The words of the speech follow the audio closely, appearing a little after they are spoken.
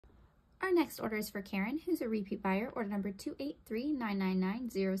Our next order is for Karen, who's a repeat buyer. Order number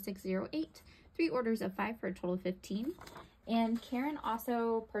 283-999-0608. 3 orders of 5 for a total of 15. And Karen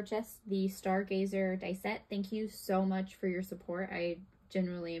also purchased the Stargazer dice set. Thank you so much for your support. I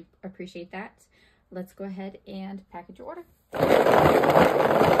genuinely appreciate that. Let's go ahead and package your order. 2, 4,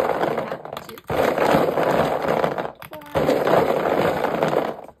 10.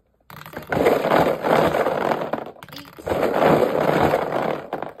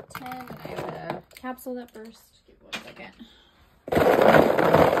 That first. Give me 1 second.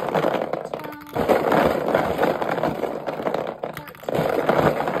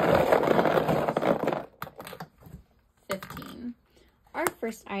 12, 15. Our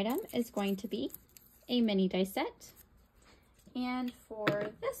first item is going to be a mini dice set. And for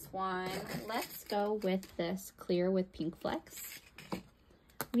this one, let's go with this clear with pink flecks.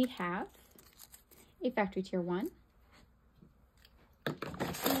 We have a factory tier 1.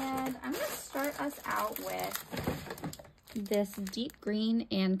 And I'm going to start us out with this deep green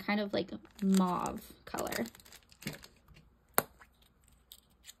and kind of like mauve color.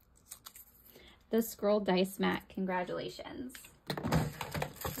 The Scroll Dice Mat, congratulations. Take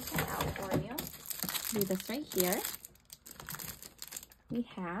that out for you. Do this right here. We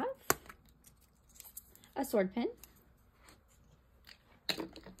have a sword pin.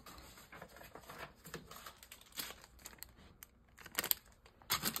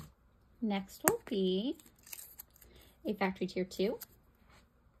 Next will be a factory tier 2.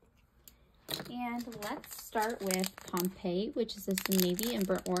 And let's start with Pompeii, which is this navy and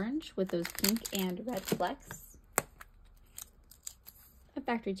burnt orange with those pink and red flecks. A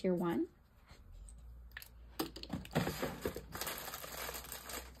factory tier 1.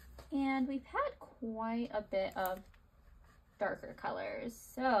 And we've had quite a bit of darker colors.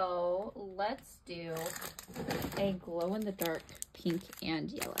 So let's do a glow in the dark pink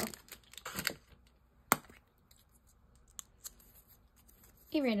and yellow.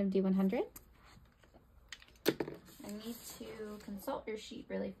 A random D100. I need to consult your sheet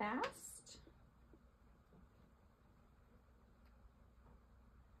really fast.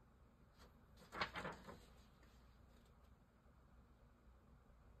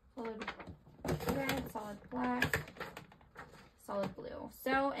 Solid red, solid black, solid blue.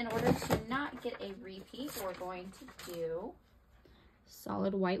 So in order to not get a repeat, we're going to do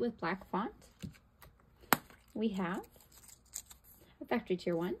solid white with black font. We have a factory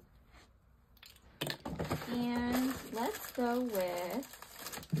tier 1. And let's go with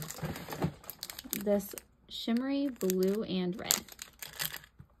this shimmery blue and red.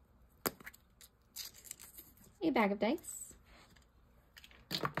 A bag of dice.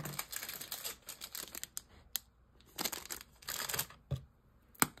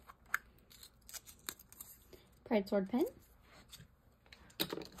 Pride sword pen,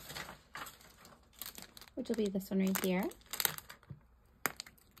 which will be this one right here.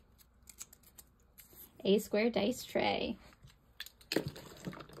 A square dice tray. And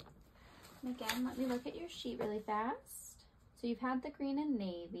again, let me look at your sheet really fast. So you've had the green and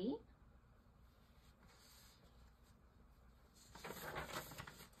navy.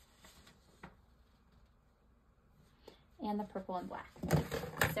 And the purple and black.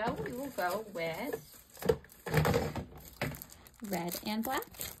 So we will go with red and black.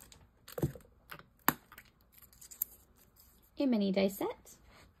 A mini dice set.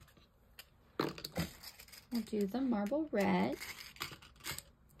 We'll do the marble red.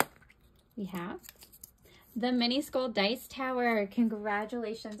 We have the Mini Skull Dice Tower.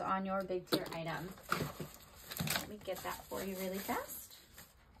 Congratulations on your big tier item. Let me get that for you really fast.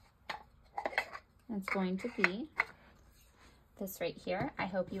 It's going to be this right here. I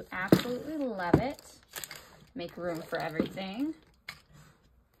hope you absolutely love it. Make room for everything.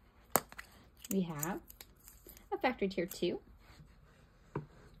 We have a factory tier 2.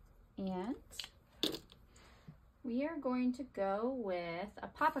 And we are going to go with a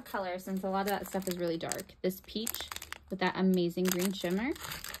pop of color since a lot of that stuff is really dark. This peach with that amazing green shimmer.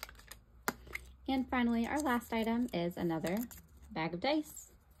 And finally, our last item is another bag of dice.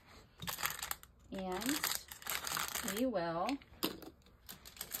 And we will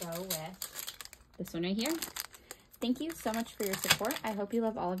go with this one right here. Thank you so much for your support. I hope you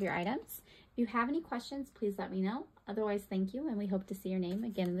love all of your items. If you have any questions, please let me know. Otherwise, thank you, and we hope to see your name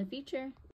again in the future.